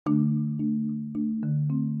What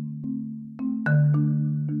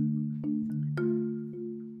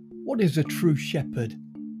is a true shepherd?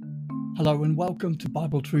 Hello and welcome to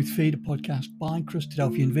Bible Truth Feed, a podcast by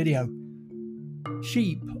Christadelphian Video.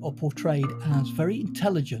 Sheep are portrayed as very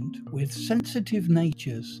intelligent with sensitive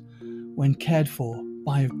natures when cared for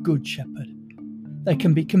by a good shepherd. They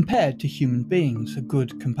can be compared to human beings. A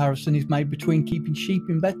good comparison is made between keeping sheep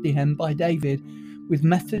in Bethlehem by David with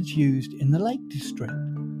methods used in the Lake District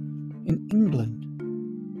in England.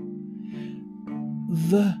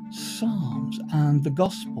 The Psalms and the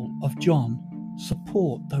Gospel of John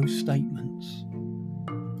support those statements.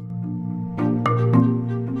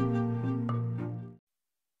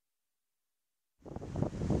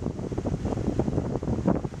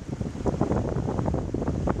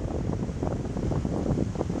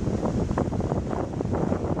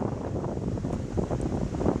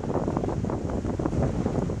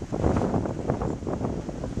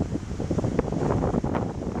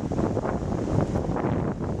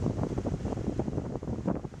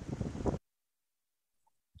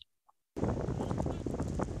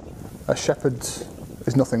 A shepherd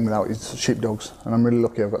is nothing without his sheepdogs, and I'm really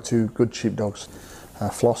lucky. I've got two good sheepdogs,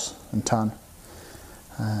 Floss and Tan.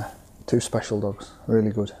 Two special dogs,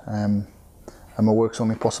 really good. And my work's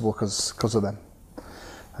only possible because of them.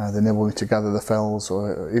 They enable me to gather the fells,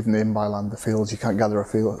 or even the in-by-land, the fields. You can't gather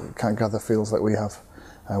fields like we have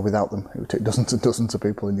without them. It would take dozens and dozens of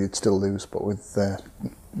people, and you'd still lose. But with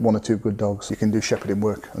one or two good dogs, you can do shepherding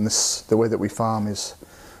work. And the way that we farm is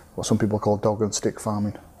what some people call dog and stick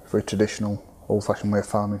farming. Very traditional, old-fashioned way of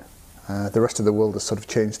farming. The rest of the world has sort of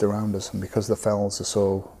changed around us, and because the fells are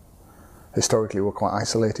so, historically we're quite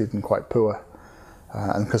isolated and quite poor,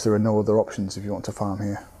 and because there are no other options if you want to farm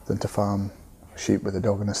here than to farm sheep with a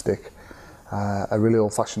dog and a stick, a really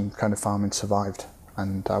old-fashioned kind of farming survived,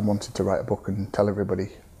 and I wanted to write a book and tell everybody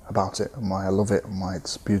about it and why I love it and why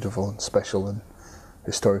it's beautiful and special and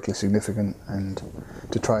historically significant, and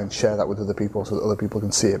to try and share that with other people so that other people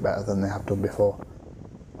can see it better than they have done before.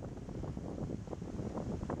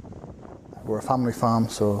 We're a family farm,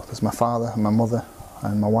 so there's my father and my mother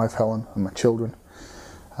and my wife Helen and my children.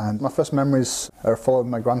 And my first memories are following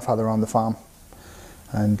my grandfather around the farm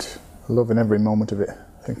and loving every moment of it,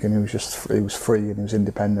 thinking he was free and he was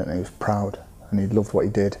independent and he was proud and he loved what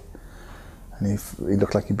he did, and he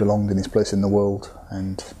looked like he belonged in his place in the world.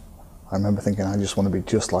 And I remember thinking, I just want to be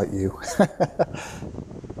just like you.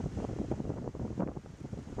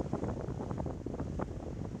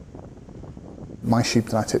 My sheep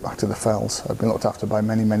that I take back to the fells have been looked after by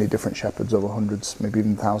many, many different shepherds over hundreds, maybe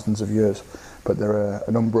even thousands of years. But they're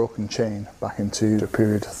an unbroken chain back into a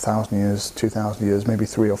period 1,000 years, 2,000 years, maybe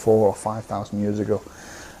 3 or 4 or 5,000 years ago.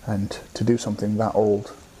 And to do something that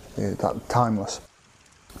old, that timeless,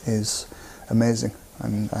 is amazing.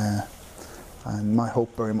 And my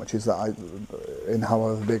hope very much is that in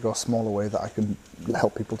however big or small a way, that I can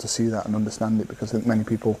help people to see that and understand it, because I think many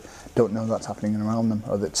people don't know that's happening around them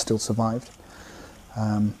or that it's still survived.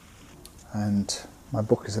 And my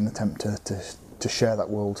book is an attempt to share that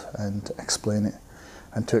world and explain it,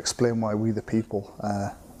 and to explain why we the people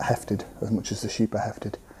are hefted as much as the sheep are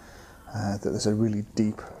hefted, that there's a really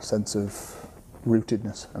deep sense of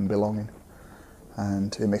rootedness and belonging,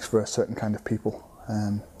 and it makes for a certain kind of people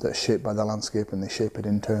that are shaped by the landscape and they shape it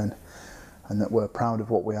in turn, and that we're proud of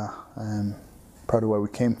what we are, proud of where we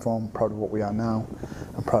came from, proud of what we are now,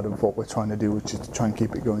 and proud of what we're trying to do, which is to try and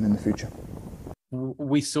keep it going in the future.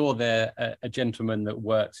 We saw there a gentleman that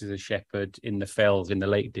works as a shepherd in the fells in the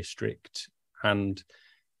Lake District, and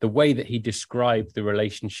the way that he described the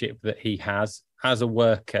relationship that he has as a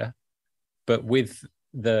worker, but with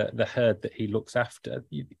the herd that he looks after,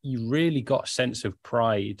 you really got a sense of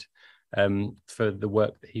pride for the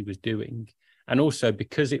work that he was doing. And also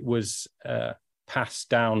because it was passed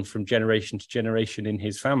down from generation to generation in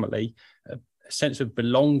his family, a sense of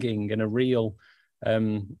belonging and a real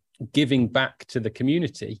giving back to the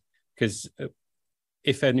community, because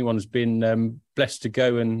if anyone's been blessed to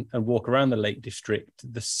go and walk around the Lake District,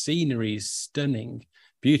 the scenery is stunning,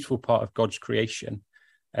 beautiful part of God's creation.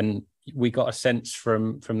 And we got a sense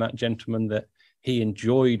from that gentleman that he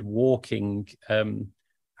enjoyed walking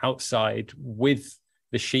outside with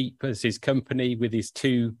the sheep as his company, with his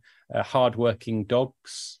two hardworking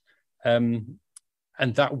dogs. And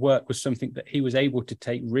that work was something that he was able to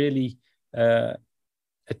take really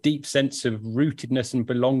a deep sense of rootedness and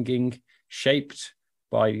belonging, shaped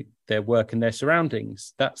by their work and their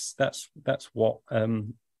surroundings. That's what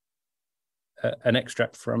an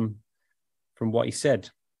extract from what he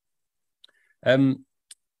said. And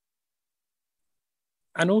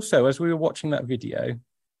also, as we were watching that video,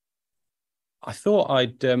 I thought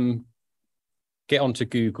I'd get onto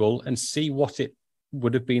Google and see what it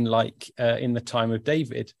would have been like in the time of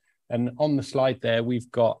David. And on the slide there, we've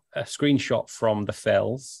got a screenshot from the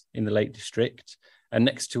Fells in the Lake District, and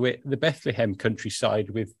next to it, the Bethlehem countryside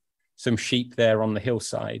with some sheep there on the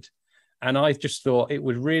hillside. And I just thought it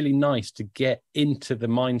was really nice to get into the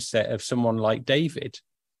mindset of someone like David,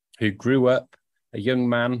 who grew up a young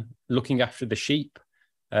man looking after the sheep.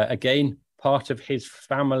 Again, part of his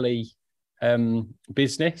family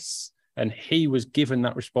business, and he was given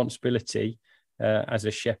that responsibility as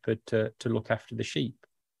a shepherd to look after the sheep.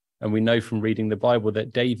 And we know from reading the Bible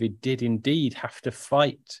that David did indeed have to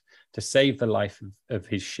fight to save the life of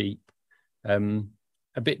his sheep.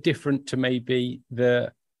 A bit different to maybe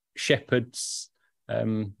the shepherds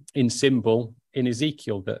in symbol in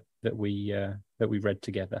Ezekiel that we read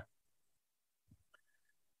together.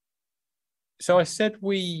 So I said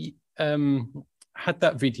we had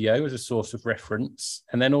that video as a source of reference,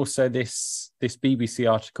 and then also this BBC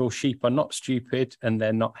article, "Sheep are not stupid and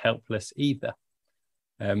they're not helpless either."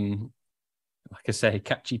 Like I say, a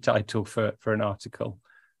catchy title for an article.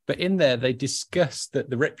 But in there, they discuss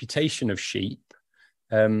that the reputation of sheep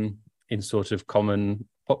in sort of common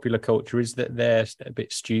popular culture is that they're a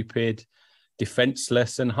bit stupid,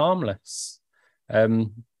 defenseless and harmless.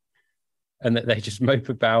 And that they just mope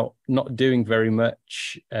about not doing very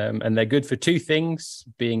much. And they're good for two things: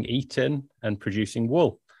 being eaten and producing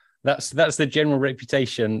wool. That's the general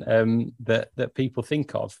reputation that people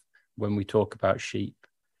think of when we talk about sheep.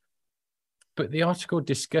 But the article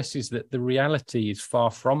discusses that the reality is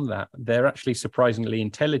far from that. They're actually surprisingly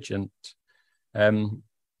intelligent,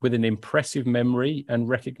 with an impressive memory and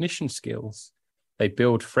recognition skills. They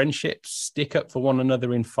build friendships, stick up for one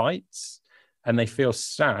another in fights, and they feel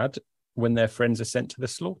sad when their friends are sent to the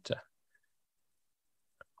slaughter.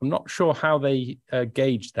 I'm not sure how they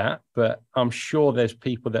gauge that, but I'm sure there's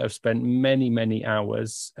people that have spent many, many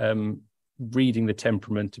hours reading the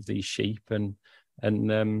temperament of these sheep and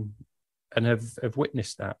have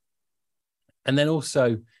witnessed that. And then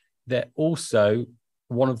also, they're also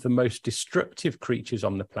one of the most destructive creatures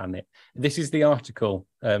on the planet. This is the article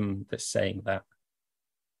that's saying that.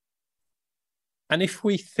 And if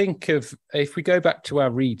we go back to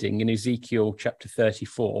our reading in Ezekiel chapter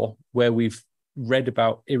 34, where we've read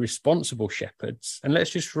about irresponsible shepherds, and let's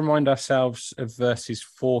just remind ourselves of verses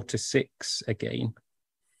 4 to 6 again.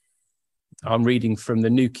 I'm reading from the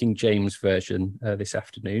New King James Version this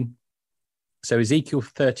afternoon. So Ezekiel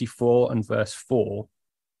 34 and verse 4.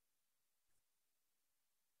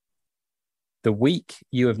 "The weak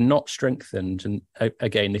you have not strengthened," and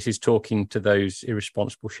again, this is talking to those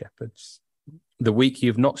irresponsible shepherds. "The weak you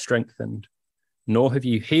have not strengthened, nor have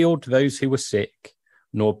you healed those who were sick,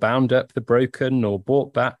 nor bound up the broken, nor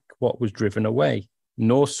brought back what was driven away,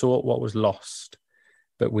 nor sought what was lost,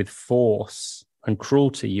 but with force and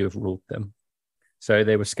cruelty you have ruled them. So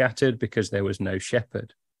they were scattered because there was no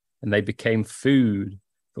shepherd, and they became food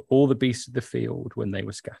for all the beasts of the field when they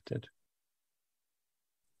were scattered.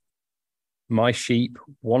 My sheep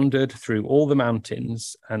wandered through all the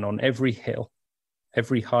mountains and on every hill,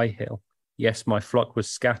 every high hill. Yes, my flock was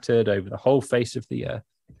scattered over the whole face of the earth,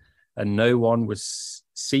 and no one was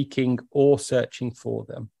seeking or searching for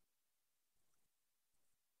them."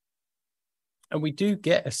 And we do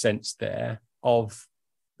get a sense there of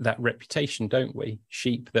that reputation, don't we?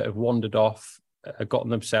 Sheep that have wandered off, gotten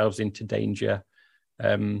themselves into danger,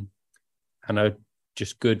 and are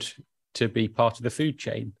just good to be part of the food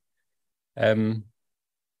chain. And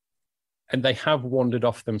they have wandered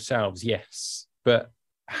off themselves, yes, but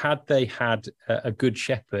had they had a good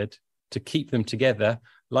shepherd to keep them together,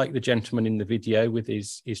 like the gentleman in the video with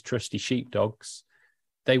his trusty sheepdogs,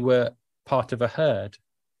 they were part of a herd.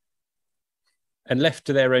 And left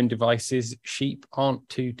to their own devices, sheep aren't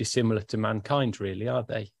too dissimilar to mankind, really, are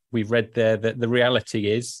they? We've read there that the reality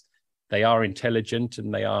is they are intelligent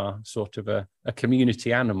and they are sort of a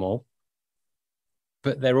community animal,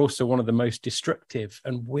 but they're also one of the most destructive.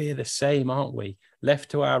 And we're the same, aren't we? Left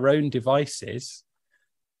to our own devices,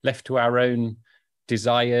 left to our own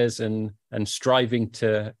desires and striving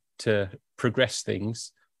to progress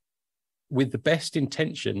things, with the best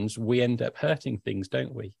intentions, we end up hurting things,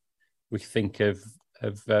 don't we? We think of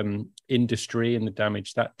industry and the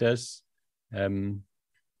damage that does.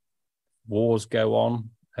 Wars go on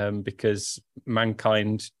because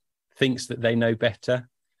mankind thinks that they know better.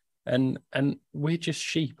 And we're just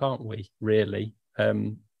sheep, aren't we, really?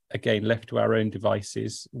 Again, left to our own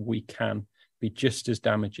devices, we can be just as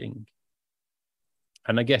damaging.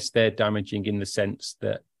 And I guess they're damaging in the sense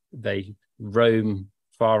that they roam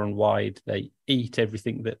far and wide. They eat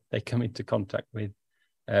everything that they come into contact with.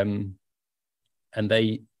 and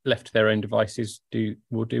they, left to their own devices,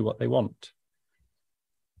 will do what they want.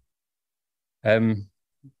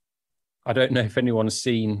 I don't know if anyone's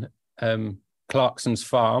seen Clarkson's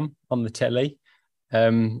Farm on the telly,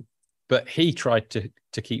 but he tried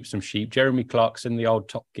to keep some sheep. Jeremy Clarkson, the old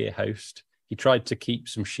Top Gear host, he tried to keep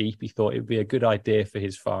some sheep. He thought it would be a good idea for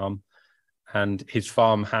his farm. And his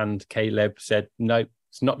farm hand, Caleb, said, no,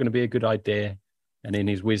 it's not going to be a good idea. And in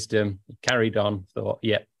his wisdom, he carried on, thought,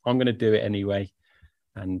 yeah, I'm going to do it anyway.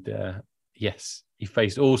 And yes, he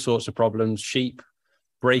faced all sorts of problems, sheep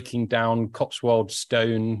breaking down Cotswold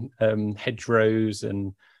stone hedgerows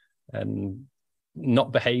and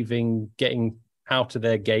not behaving, getting out of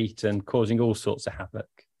their gate and causing all sorts of havoc.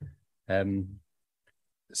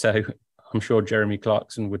 So I'm sure Jeremy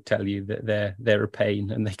Clarkson would tell you that they're a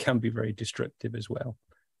pain and they can be very destructive as well.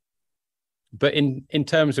 But in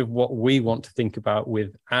terms of what we want to think about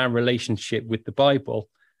with our relationship with the Bible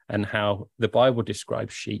and how the Bible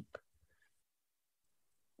describes sheep,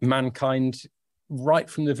 mankind, right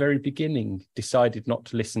from the very beginning, decided not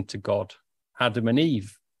to listen to God. Adam and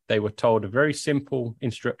Eve, they were told a very simple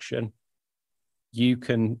instruction. You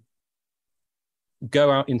can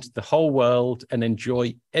go out into the whole world and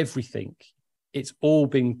enjoy everything. It's all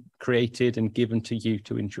been created and given to you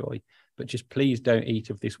to enjoy, but just please don't eat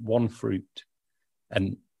of this one fruit.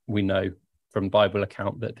 And we know from Bible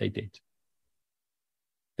account that they did.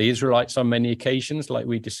 The Israelites, on many occasions, like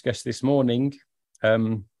we discussed this morning,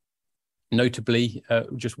 notably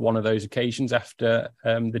just one of those occasions after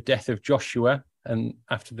the death of Joshua and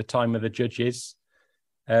after the time of the judges,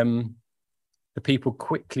 the people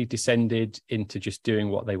quickly descended into just doing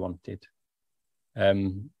what they wanted,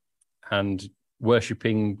 and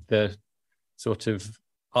worshipping the sort of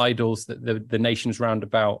idols that the nations round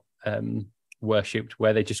about worshipped,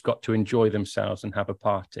 where they just got to enjoy themselves and have a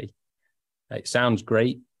party. It sounds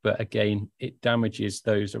great, but again, it damages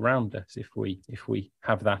those around us if we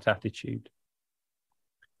have that attitude.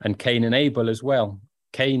 And Cain and Abel as well.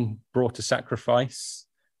 Cain brought a sacrifice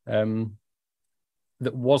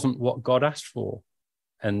that wasn't what God asked for,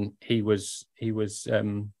 and he was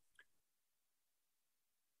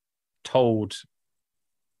told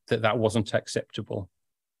that wasn't acceptable.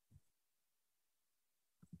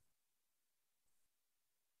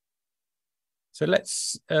 So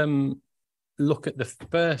let's look at the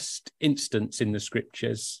first instance in the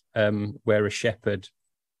scriptures where a shepherd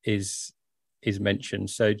is mentioned.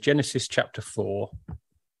 So Genesis chapter 4.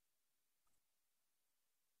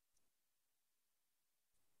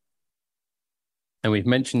 And we've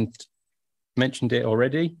mentioned it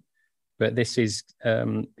already, but this is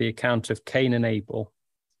the account of Cain and Abel.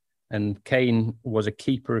 And Cain was a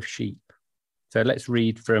keeper of sheep. So let's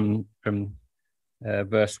read from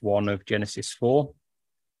verse 1 of Genesis 4.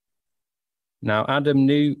 Now Adam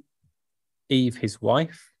knew Eve his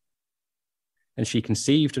wife, and she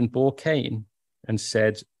conceived and bore Cain, and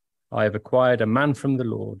said, I have acquired a man from the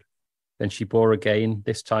Lord. Then she bore again,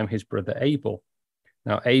 this time his brother Abel.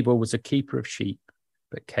 Now Abel was a keeper of sheep,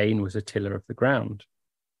 but Cain was a tiller of the ground.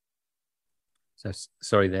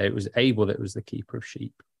 So, it was Abel that was the keeper of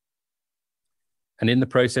sheep. And in the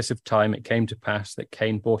process of time, it came to pass that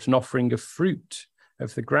Cain brought an offering of fruit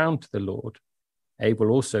of the ground to the Lord. Abel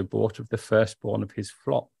also brought of the firstborn of his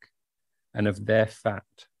flock and of their fat.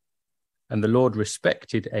 And the Lord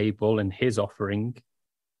respected Abel and his offering,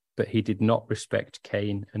 but he did not respect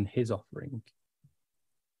Cain and his offering.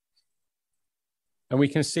 And we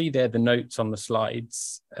can see there the notes on the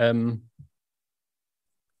slides.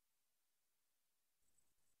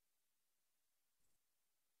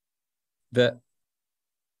 That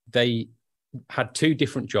they had two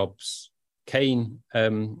different jobs. Cain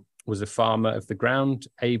was a farmer of the ground.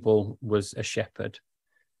 Abel was a shepherd.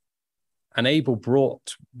 And Abel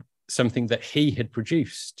brought something that he had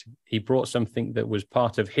produced. He brought something that was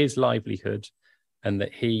part of his livelihood and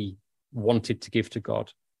that he wanted to give to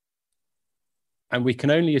God. And we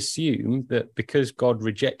can only assume that because God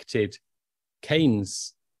rejected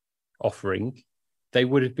Cain's offering, they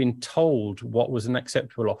would have been told what was an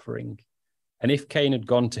acceptable offering. And if Cain had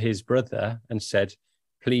gone to his brother and said,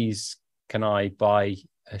 please, can I buy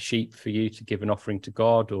a sheep for you to give an offering to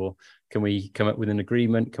God? Or can we come up with an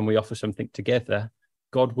agreement? Can we offer something together?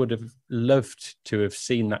 God would have loved to have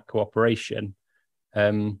seen that cooperation.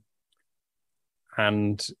 And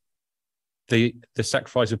the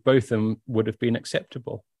sacrifice of both of them would have been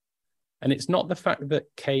acceptable. And it's not the fact that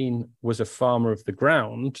Cain was a farmer of the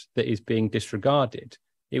ground that is being disregarded.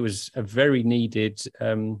 It was a very needed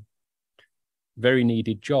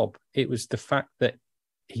job. It was the fact that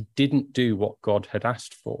he didn't do what God had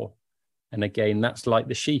asked for. And again, that's like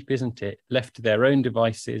the sheep, isn't it? Left to their own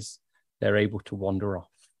devices, they're able to wander off.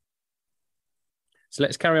 So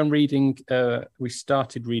let's carry on reading. We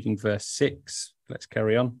started reading verse 6. Let's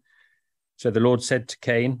carry on. So the Lord said to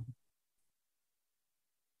Cain,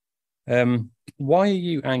 why are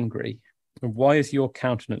you angry? And why is your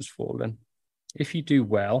countenance fallen? If you do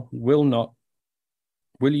well, will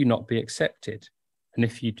you not be accepted? And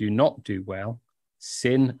if you do not do well,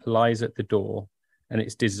 sin lies at the door, and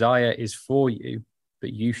its desire is for you,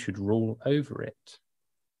 but you should rule over it.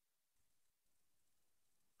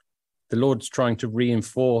 The Lord's trying to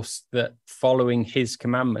reinforce that following his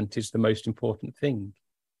commandment is the most important thing,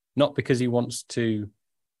 not because he wants to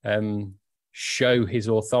show his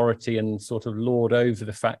authority and sort of lord over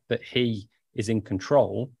the fact that he is in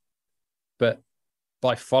control, but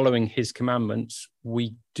by following his commandments,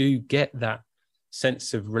 we do get that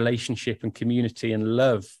sense of relationship and community and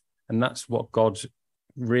love. And that's what God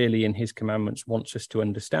really in his commandments wants us to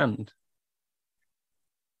understand.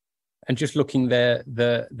 And just looking there,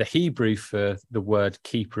 the Hebrew for the word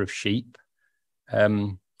keeper of sheep,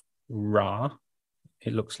 ra,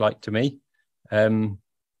 it looks like to me.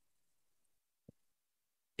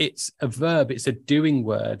 It's a verb, it's a doing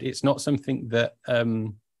word. It's not something that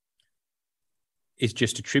is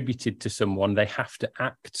just attributed to someone. They have to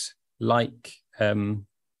act like the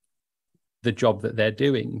job that they're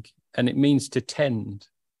doing. And it means to tend.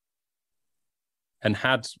 And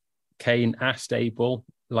had Cain asked Abel,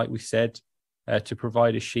 like we said, to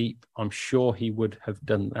provide a sheep, I'm sure he would have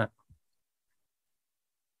done that.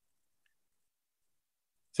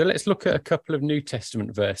 So let's look at a couple of New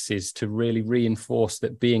Testament verses to really reinforce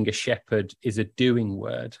that being a shepherd is a doing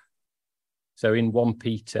word. So in 1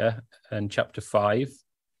 Peter and chapter 5,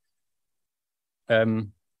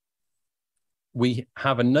 we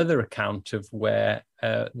have another account of where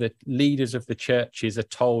the leaders of the churches are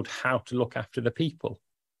told how to look after the people.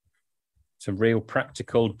 Some real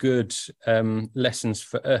practical, good lessons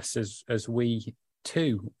for us as we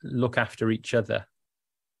too look after each other.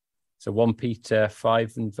 So 1 Peter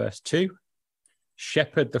 5 and verse 2,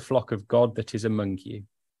 shepherd the flock of God that is among you,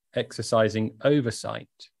 exercising oversight,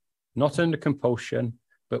 not under compulsion,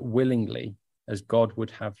 but willingly, as God would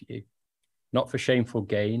have you, not for shameful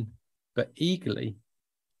gain, but eagerly,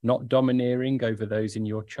 not domineering over those in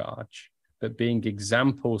your charge, but being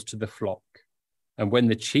examples to the flock. And when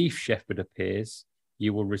the chief shepherd appears,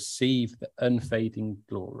 you will receive the unfading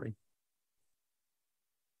glory.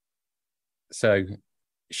 So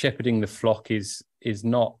shepherding the flock is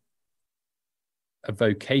not a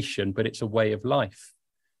vocation, but it's a way of life.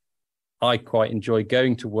 I quite enjoy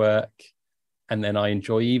going to work, and then I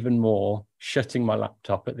enjoy even more shutting my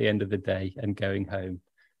laptop at the end of the day and going home.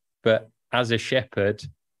 But as a shepherd,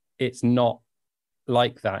 it's not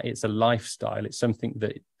like that. It's a lifestyle. It's something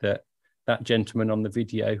that gentleman on the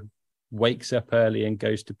video wakes up early and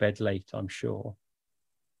goes to bed late, I'm sure.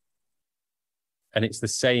 And it's the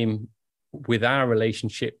same with our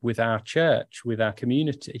relationship with our church, with our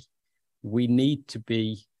community. We need to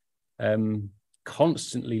be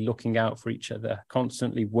constantly looking out for each other,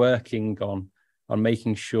 constantly working on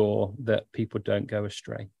making sure that people don't go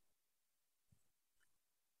astray.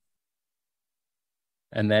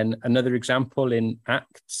 And then another example in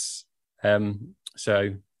Acts.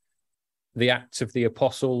 So the Acts of the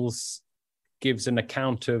Apostles gives an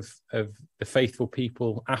account of the faithful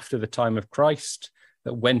people after the time of Christ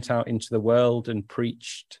that went out into the world and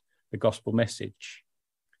preached the gospel message.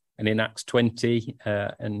 And in Acts 20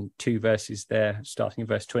 and 2 verses there, starting in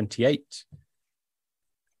verse 28,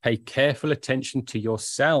 pay careful attention to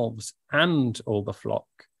yourselves and all the flock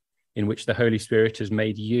in which the Holy Spirit has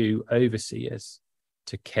made you overseers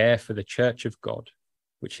to care for the church of God,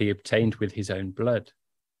 which he obtained with his own blood.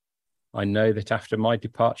 I know that after my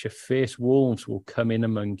departure, fierce wolves will come in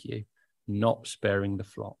among you, not sparing the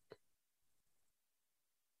flock.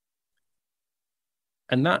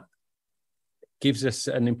 And that gives us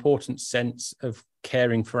an important sense of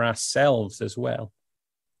caring for ourselves as well.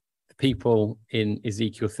 The people in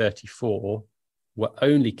Ezekiel 34 were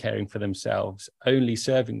only caring for themselves, only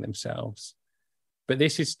serving themselves. But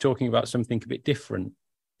this is talking about something a bit different.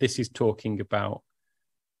 This is talking about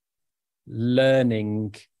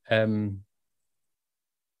learning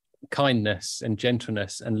kindness and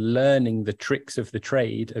gentleness and learning the tricks of the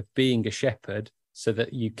trade of being a shepherd so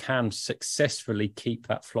that you can successfully keep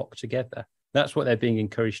that flock together. That's what they're being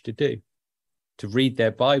encouraged to do, to read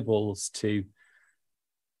their Bibles, to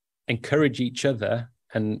encourage each other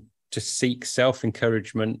and to seek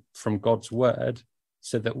self-encouragement from God's word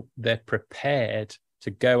so that they're prepared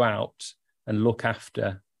to go out and look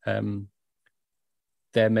after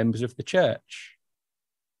their members of the church.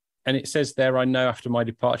 And it says there, I know after my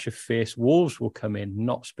departure, fierce wolves will come in,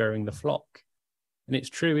 not sparing the flock. And it's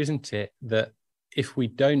true, isn't it, that if we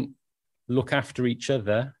don't look after each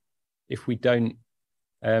other, if we don't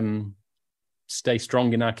stay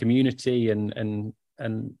strong in our community and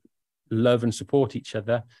love and support each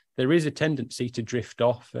other, there is a tendency to drift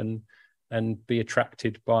off and be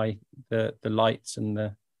attracted by the lights and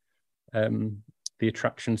the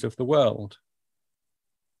attractions of the world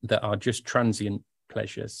that are just transient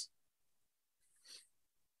pleasures.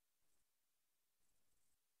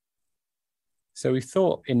 So we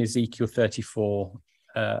thought in Ezekiel 34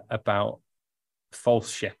 about false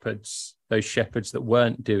shepherds, those shepherds that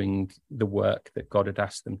weren't doing the work that God had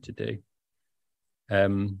asked them to do.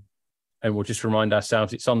 And we'll just remind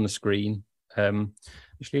ourselves, it's on the screen.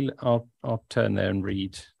 Actually, I'll turn there and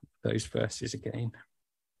read those verses again.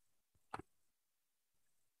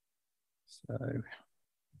 So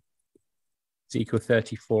Ezekiel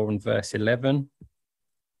 34 and verse 11.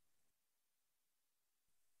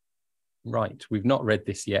 Right, we've not read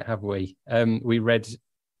this yet, have we? We read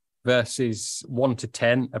verses 1 to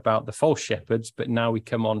 10 about the false shepherds, but now we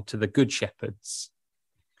come on to the good shepherds.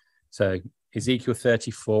 So Ezekiel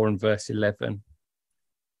 34 and verse 11.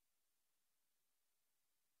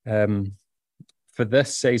 For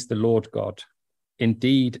thus says the Lord God,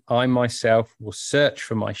 indeed, I myself will search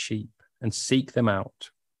for my sheep and seek them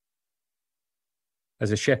out.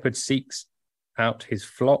 As a shepherd seeks out his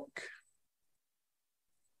flock.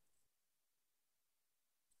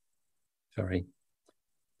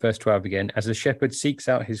 Verse 12 again. As a shepherd seeks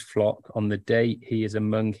out his flock on the day he is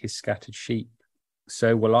among his scattered sheep,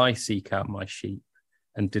 so will I seek out my sheep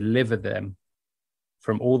and deliver them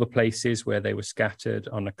from all the places where they were scattered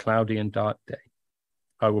on a cloudy and dark day.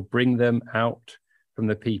 I will bring them out from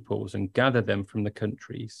the peoples and gather them from the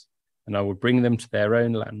countries, and I will bring them to their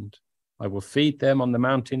own land. I will feed them on the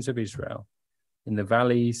mountains of Israel, in the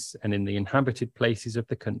valleys and in the inhabited places of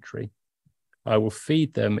the country. I will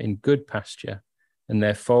feed them in good pasture, and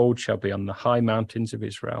their fold shall be on the high mountains of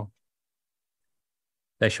Israel.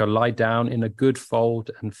 They shall lie down in a good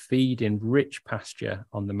fold and feed in rich pasture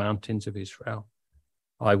on the mountains of Israel.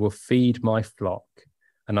 I will feed my flock,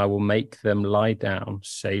 and I will make them lie down,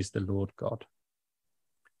 says the Lord God.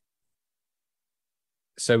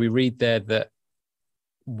 So we read there that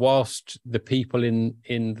whilst the people in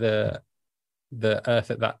the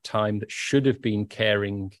earth at that time that should have been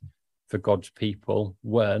caring for God's people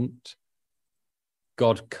weren't,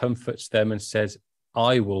 God comforts them and says,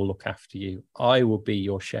 I will look after you. I will be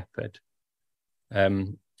your shepherd.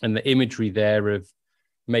 And the imagery there of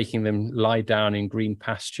making them lie down in green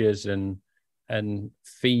pastures and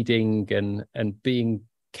feeding and being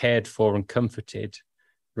cared for and comforted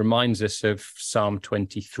reminds us of Psalm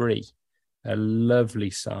 23, a lovely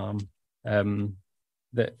psalm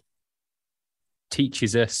that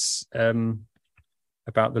teaches us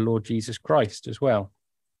about the Lord Jesus Christ as well,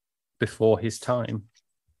 before his time.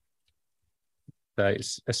 So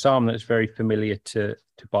it's a psalm that's very familiar to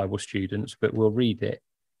Bible students, but we'll read it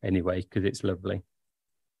anyway because it's lovely.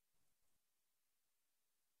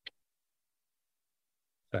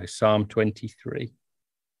 So Psalm 23.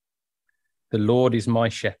 The Lord is my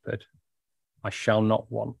shepherd, I shall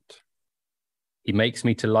not want. He makes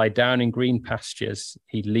me to lie down in green pastures.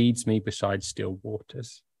 He leads me beside still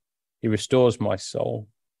waters. He restores my soul.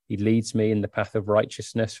 He leads me in the path of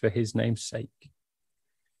righteousness for his name's sake.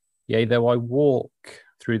 Yea, though I walk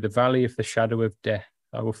through the valley of the shadow of death,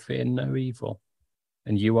 I will fear no evil.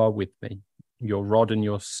 And you are with me. Your rod and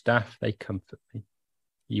your staff, they comfort me.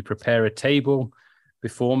 You prepare a table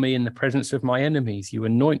before me in the presence of my enemies. You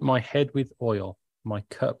anoint my head with oil. My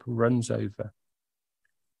cup runs over.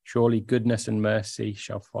 Surely goodness and mercy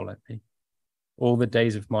shall follow me all the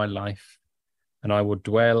days of my life, and I will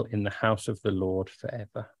dwell in the house of the Lord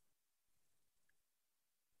forever.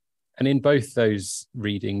 And in both those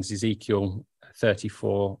readings, Ezekiel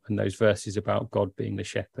 34 and those verses about God being the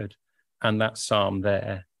shepherd and that psalm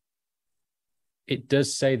there, it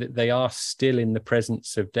does say that they are still in the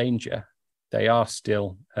presence of danger. They are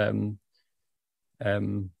still, in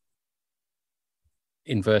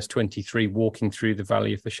verse 23, walking through the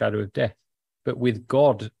valley of the shadow of death. But with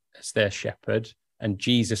God as their shepherd and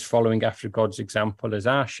Jesus following after God's example as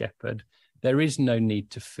our shepherd, there is no need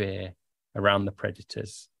to fear around the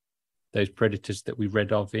predators. Those predators that we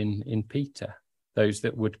read of in Peter, those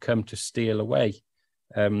that would come to steal away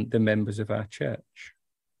the members of our church.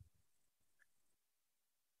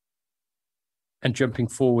 And jumping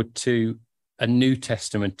forward to a New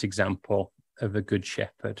Testament example of a good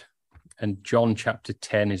shepherd. And John chapter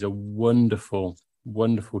 10 is a wonderful,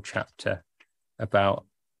 wonderful chapter about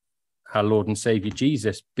our Lord and Savior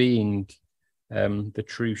Jesus being the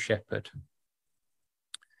true shepherd.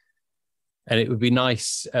 And it would be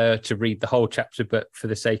nice to read the whole chapter, but for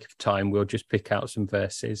the sake of time, we'll just pick out some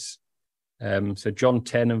verses. So John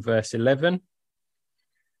 10 and verse 11,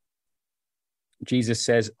 Jesus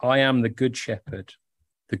says, "I am the good shepherd.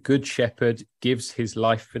 The good shepherd gives his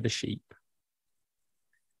life for the sheep.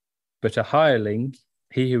 But a hireling,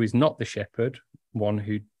 he who is not the shepherd, one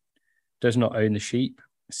who does not own the sheep,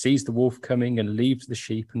 sees the wolf coming and leaves the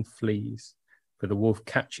sheep and flees, for the wolf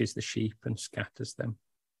catches the sheep and scatters them.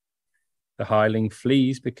 The hireling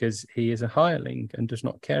flees because he is a hireling and does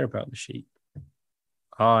not care about the sheep.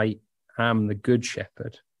 I am the good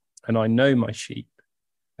shepherd, and I know my sheep,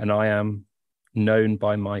 and I am known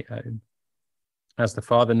by my own. As the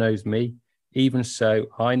Father knows me, even so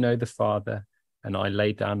I know the Father, and I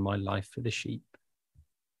lay down my life for the sheep."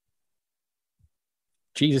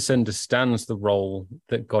 Jesus understands the role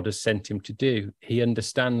that God has sent him to do. He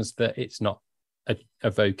understands that it's not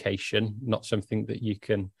a vocation, not something that you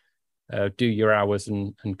can do your hours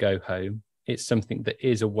and go home. It's something that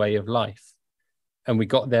is a way of life. And we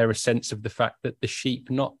got there a sense of the fact that the sheep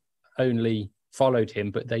not only followed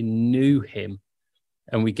him, but they knew him.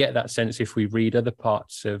 And we get that sense if we read other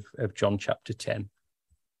parts of John chapter 10.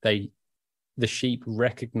 The sheep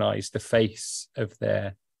recognize the face of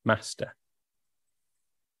their master.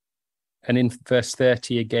 And in verse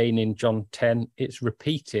 30 again in John 10, it's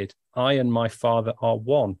repeated, "I and my Father are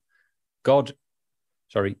one."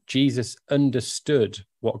 Jesus understood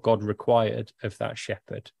what God required of that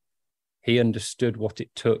shepherd. He understood what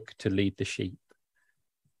it took to lead the sheep.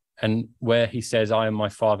 And where he says, "I and my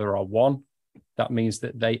Father are one," that means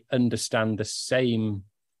that they understand the same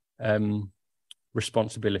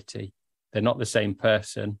responsibility. They're not the same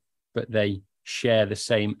person, but they share the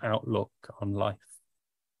same outlook on life.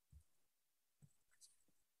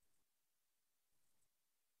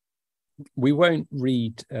 We won't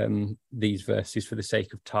read these verses for the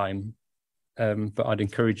sake of time, but I'd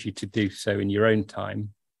encourage you to do so in your own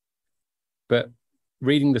time. But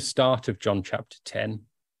reading the start of John chapter 10,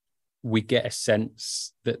 we get a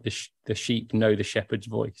sense that the sheep know the shepherd's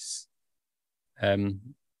voice.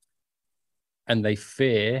 And they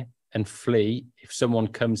fear and flee if someone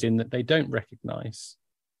comes in that they don't recognize.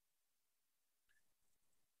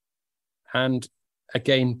 And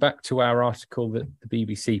again, back to our article that the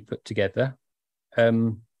BBC put together.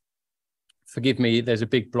 Forgive me, there's a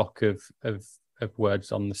big block of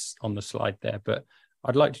words on the slide there, but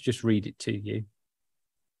I'd like to just read it to you.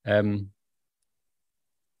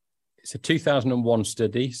 It's a 2001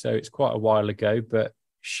 study, so it's quite a while ago, but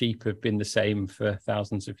sheep have been the same for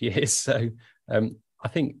thousands of years. So I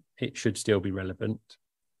think it should still be relevant.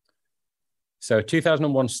 So a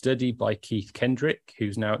 2001 study by Keith Kendrick,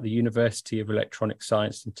 who's now at the University of Electronic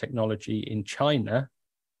Science and Technology in China,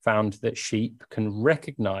 found that sheep can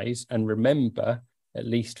recognize and remember at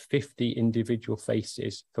least 50 individual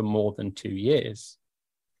faces for more than 2 years.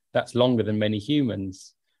 That's longer than many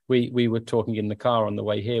humans. We were talking in the car on the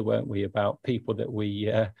way here, weren't we, about people that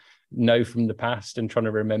we know from the past and trying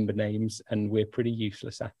to remember names, and we're pretty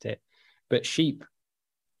useless at it. But sheep,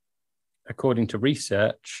 according to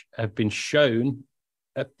research, have been shown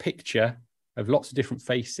a picture of lots of different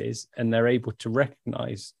faces, and they're able to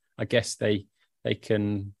recognize, I guess they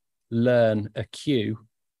can learn a cue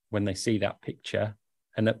when they see that picture,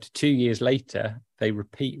 and up to 2 years later, they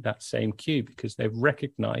repeat that same cue because they've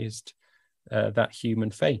recognized that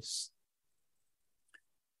human face.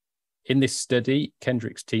 In this study,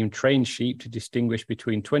 Kendrick's team trained sheep to distinguish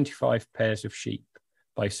between 25 pairs of sheep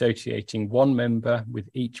by associating one member with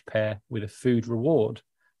each pair with a food reward.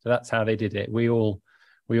 So that's how they did it. We all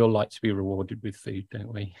like to be rewarded with food,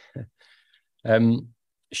 don't we?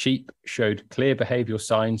 Sheep showed clear behavioral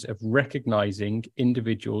signs of recognizing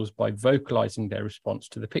individuals by vocalizing their response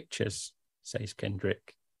to the pictures, says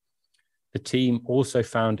Kendrick. The team also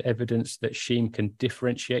found evidence that sheep can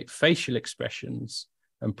differentiate facial expressions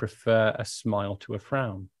and prefer a smile to a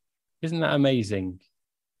frown. Isn't that amazing?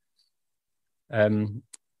 At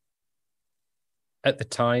the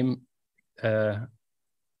time, Mr.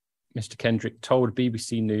 Kendrick told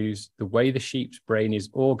BBC News the way the sheep's brain is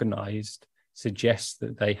organized suggests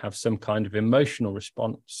that they have some kind of emotional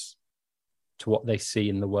response to what they see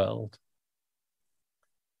in the world.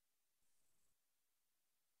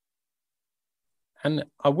 And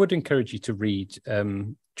I would encourage you to read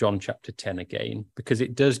John chapter 10 again, because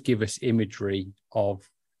it does give us imagery of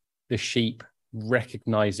the sheep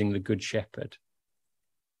recognizing the good shepherd.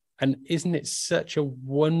 And isn't it such a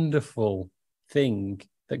wonderful thing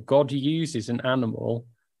that God uses an animal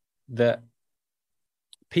that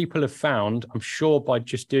people have found, I'm sure by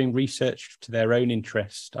just doing research to their own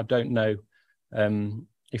interest, I don't know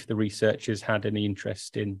if the researchers had any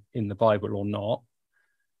interest in the Bible or not,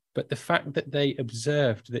 but the fact that they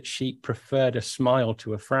observed that sheep preferred a smile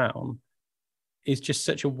to a frown is just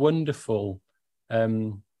such a wonderful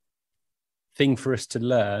thing for us to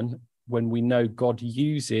learn when we know God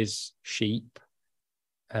uses sheep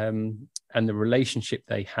and the relationship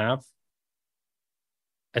they have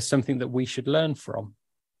as something that we should learn from.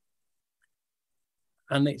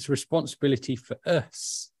 And it's responsibility for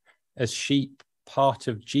us as sheep, part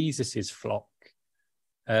of Jesus's flock,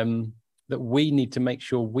 that we need to make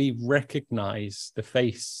sure we recognize the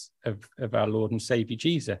face of our Lord and Savior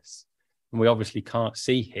Jesus. And we obviously can't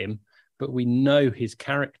see him, but we know his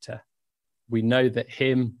character. We know that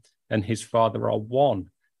him and his Father are one.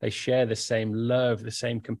 They share the same love, the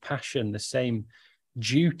same compassion, the same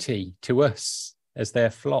duty to us as their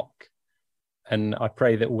flock. And I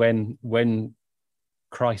pray that when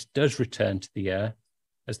Christ does return to the earth,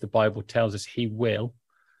 as the Bible tells us he will,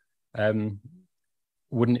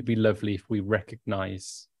 wouldn't it be lovely if we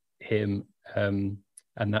recognize him and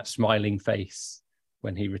that smiling face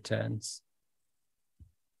when he returns?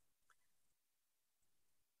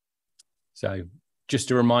 So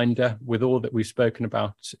just a reminder, with all that we've spoken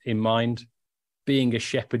about in mind, being a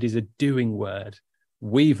shepherd is a doing word.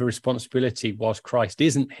 We've a responsibility, whilst Christ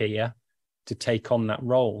isn't here, to take on that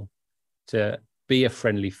role, to be a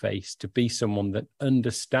friendly face, to be someone that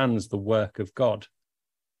understands the work of God.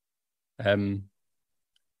 The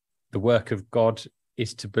work of God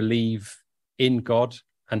is to believe in God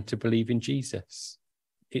and to believe in Jesus.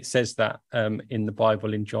 It says that in the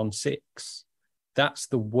Bible in John 6. That's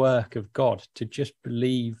the work of God, to just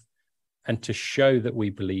believe and to show that we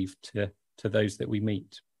believe to those that we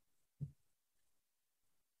meet.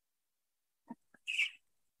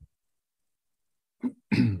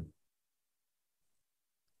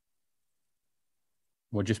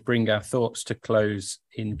 We'll just bring our thoughts to close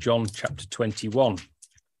in John chapter 21.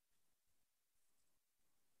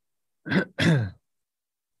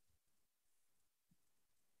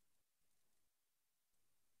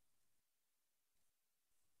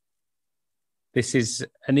 This is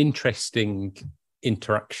an interesting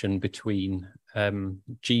interaction between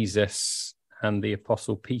Jesus and the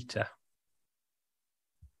Apostle Peter.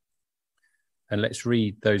 And let's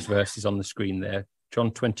read those verses on the screen there.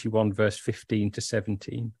 John 21, verse 15 to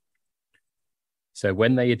 17. So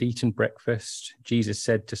when they had eaten breakfast, Jesus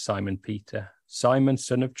said to Simon Peter, "Simon,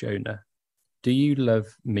 son of Jonah, do you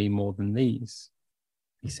love me more than these?"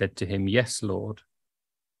 He said to him, "Yes, Lord.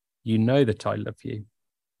 You know that I love you."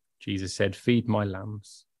 Jesus said, "Feed my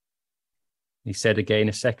lambs." He said again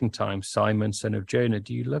a second time, "Simon, son of Jonah,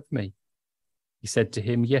 do you love me?" He said to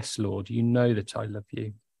him, "Yes, Lord, you know that I love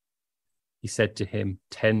you." He said to him,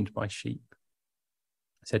 "Tend my sheep."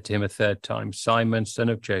 He said to him a third time, "Simon, son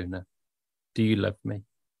of Jonah, do you love me?"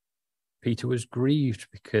 Peter was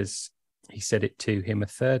grieved because he said it to him a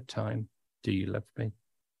third time, "Do you love me?"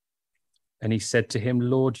 And he said to him,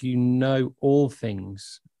 "Lord, you know all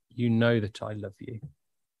things. You know that I love you."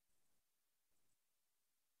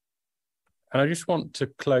 And I just want to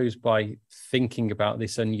close by thinking about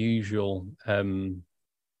this unusual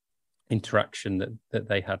interaction that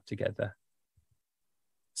they had together.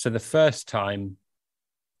 So the first time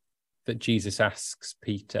that Jesus asks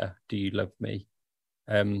Peter, "Do you love me?"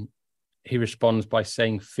 He responds by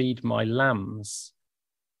saying, "Feed my lambs."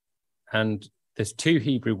 And there's two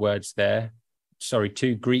Hebrew words there,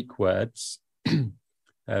 two Greek words.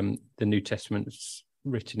 The New Testament's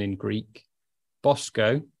written in Greek.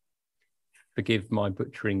 Bosko, forgive my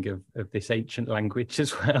butchering of this ancient language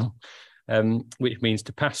as well, which means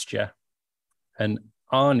to pasture, and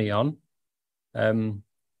arnion,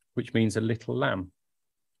 which means a little lamb.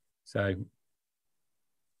 So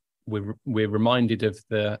we're reminded of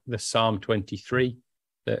the Psalm 23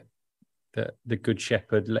 that the good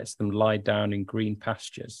shepherd lets them lie down in green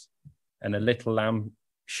pastures, and a little lamb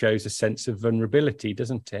shows a sense of vulnerability,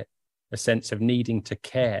 doesn't it? A sense of needing to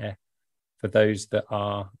care for those that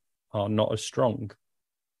are not as strong.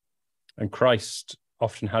 And Christ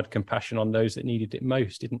often had compassion on those that needed it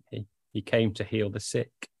most, didn't he? He came to heal the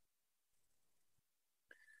sick.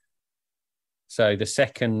 So the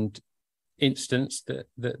second instance that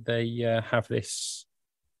they have this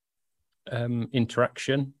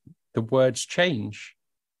interaction, the words change.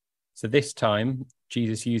 So this time,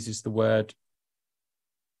 Jesus uses the word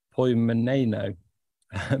poimeneno,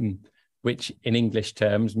 which in English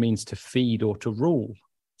terms means to feed or to rule.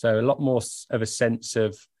 So a lot more of a sense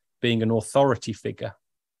of being an authority figure.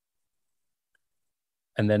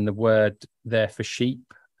 And then the word there for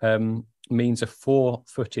sheep, means a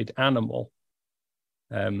 4-footed animal.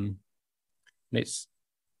 And it's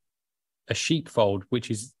a sheepfold, which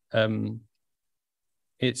is,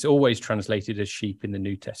 it's always translated as sheep in the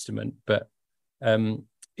New Testament, but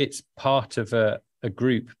it's part of a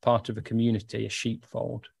group, part of a community, a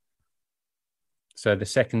sheepfold. So the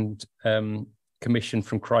second commission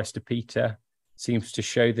from Christ to Peter seems to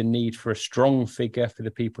show the need for a strong figure for the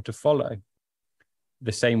people to follow.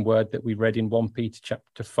 The same word that we read in 1 Peter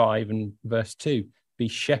chapter 5 and verse 2, be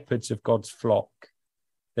shepherds of God's flock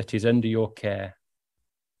that is under your care,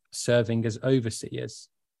 serving as overseers.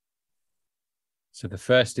 So the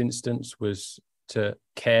first instance was to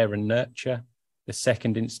care and nurture. The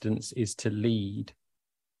second instance is to lead.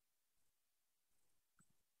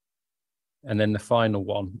 And then the final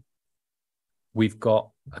one, we've got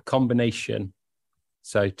a combination.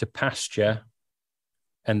 So to pasture,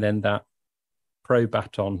 and then that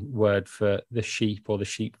probaton word for the sheep or the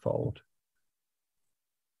sheepfold.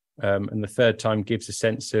 And the third time gives a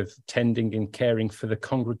sense of tending and caring for the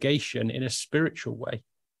congregation in a spiritual way,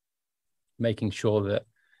 making sure that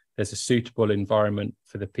there's a suitable environment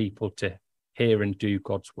for the people to hear and do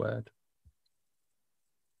God's word.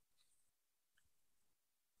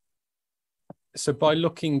 So by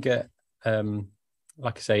looking at,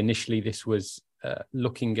 like I say, initially this was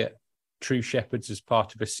looking at true shepherds as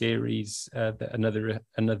part of a series that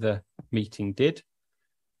another meeting did.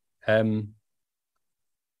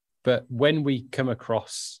 But when we come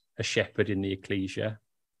across a shepherd in the ecclesia,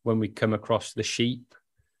 when we come across the sheep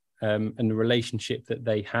and the relationship that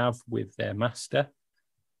they have with their master,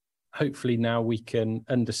 hopefully now we can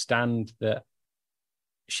understand that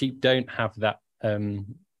sheep don't have that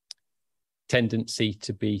tendency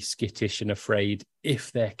to be skittish and afraid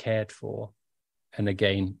if they're cared for. And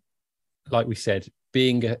again, like we said,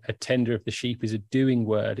 being a tender of the sheep is a doing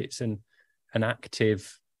word. It's an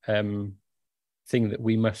active thing that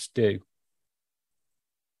we must do.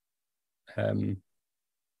 And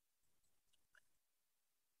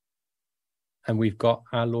we've got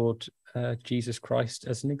our Lord Jesus Christ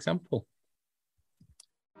as an example.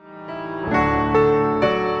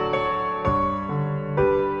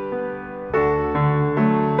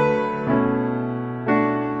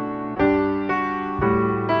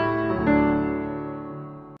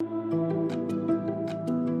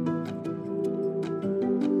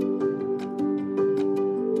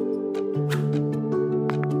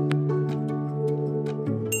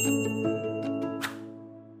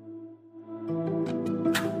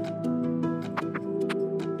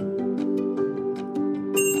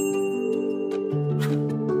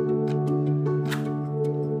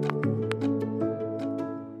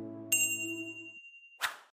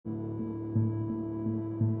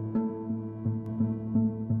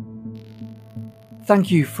 Thank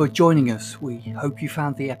you for joining us. We hope you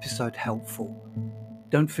found the episode helpful.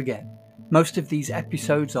 Don't forget, most of these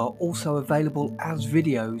episodes are also available as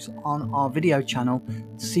videos on our video channel,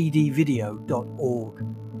 cdvideo.org.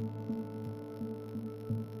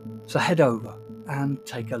 So head over and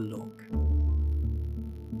take a look.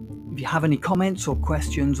 If you have any comments or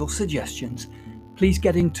questions or suggestions, please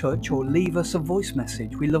get in touch or leave us a voice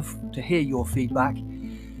message. We love to hear your feedback.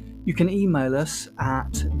 You can email us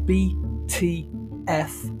at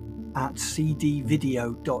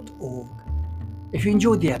btf@cdvideo.org. If you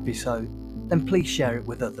enjoyed the episode, then please share it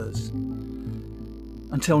with others.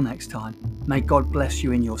 Until next time, may God bless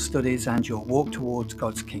you in your studies and your walk towards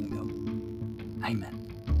God's kingdom. Amen.